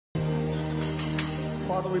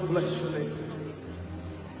Father, we bless your name.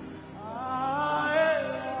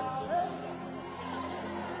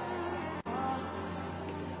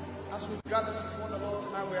 As we gather before the Lord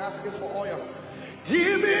tonight, we're asking for oil.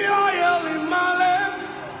 Give me oil in my lamp.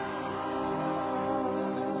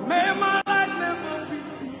 May my light never be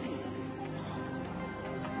dim.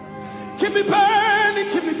 Keep me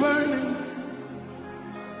burning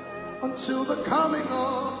until the coming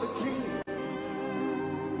of the King.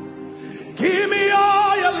 Give me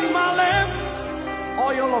oil in my lamp,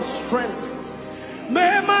 oil of strength.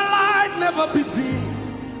 May my light never be dim.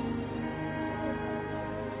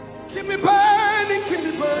 Keep me burning,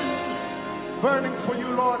 burning for you,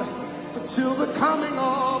 Lord, until the coming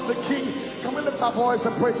of the King. Come and lift our voice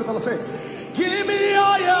and pray to the Lord. Say, give me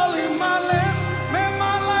oil in my lamp, may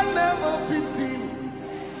my light never be dim.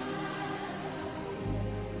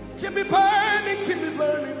 Keep me burning,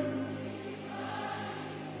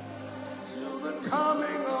 till the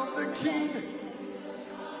coming of the King.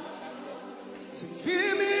 So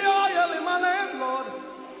give me oil in my lamp, Lord.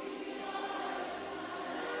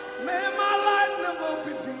 May my light never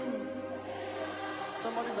be dim.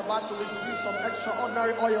 Somebody's about to receive some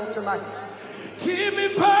extraordinary oil tonight. Keep me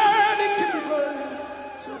burning,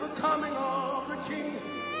 till the coming of the King.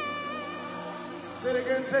 Say it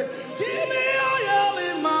again, say, give me oil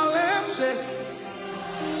in my lamp, say,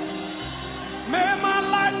 may my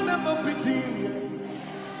light never be dim.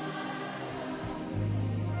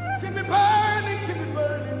 Keep me burning,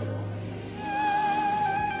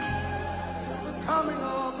 till the coming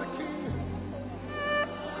of the King.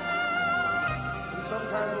 And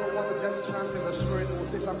sometimes we'll want to just chant in the spirit. We'll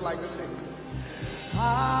say something like this. Say,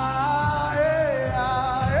 ah, hey,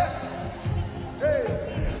 ah, hey, hey,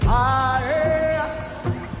 ah, hey.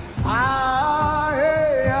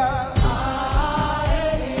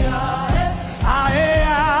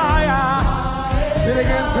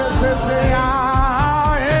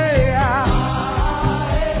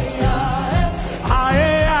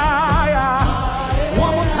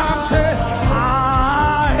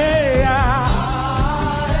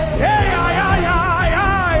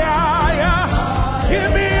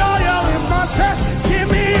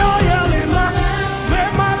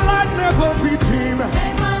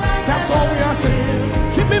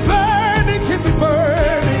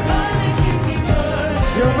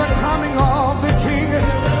 Till the coming of the King.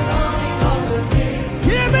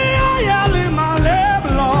 Give me oil in my lamp,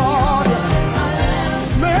 Lord.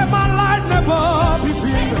 May my light never be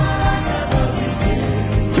dim.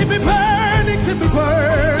 Keep me burning,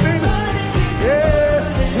 yeah,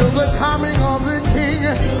 till the coming of the King.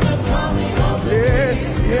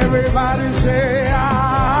 Yeah, everybody say,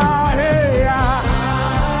 ah, hey, ah.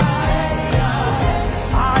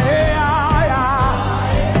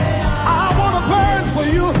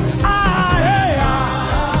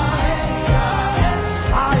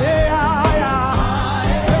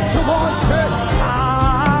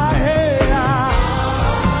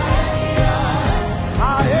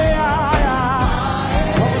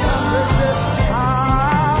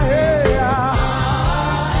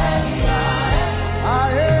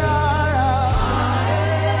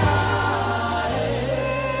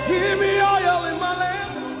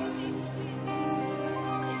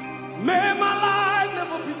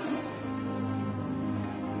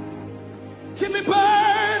 Keep me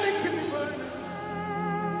burning,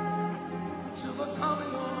 until the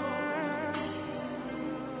coming of the King.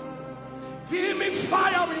 Give me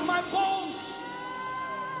fire in my bones.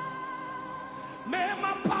 May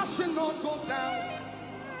my passion not go down.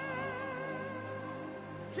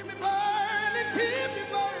 Keep me burning,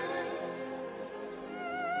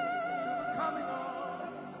 till the coming of.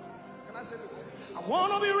 Can I say this? I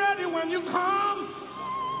want to be ready when you come.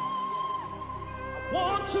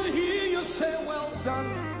 Want to hear you say, well done.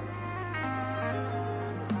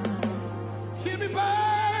 Keep me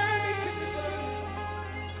burning,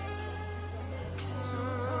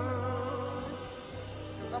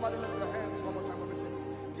 Somebody lift your hands one more time. Let me sing.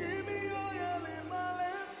 Give me oil in my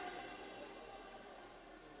lamp.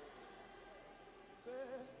 Say,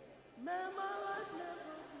 may my light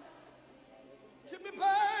never be. Keep me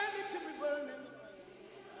burning,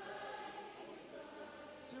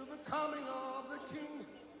 till the coming of the King.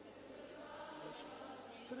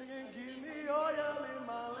 So again, give me oil in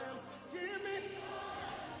my lamp. Give me.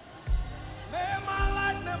 May my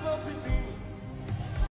light never be dim.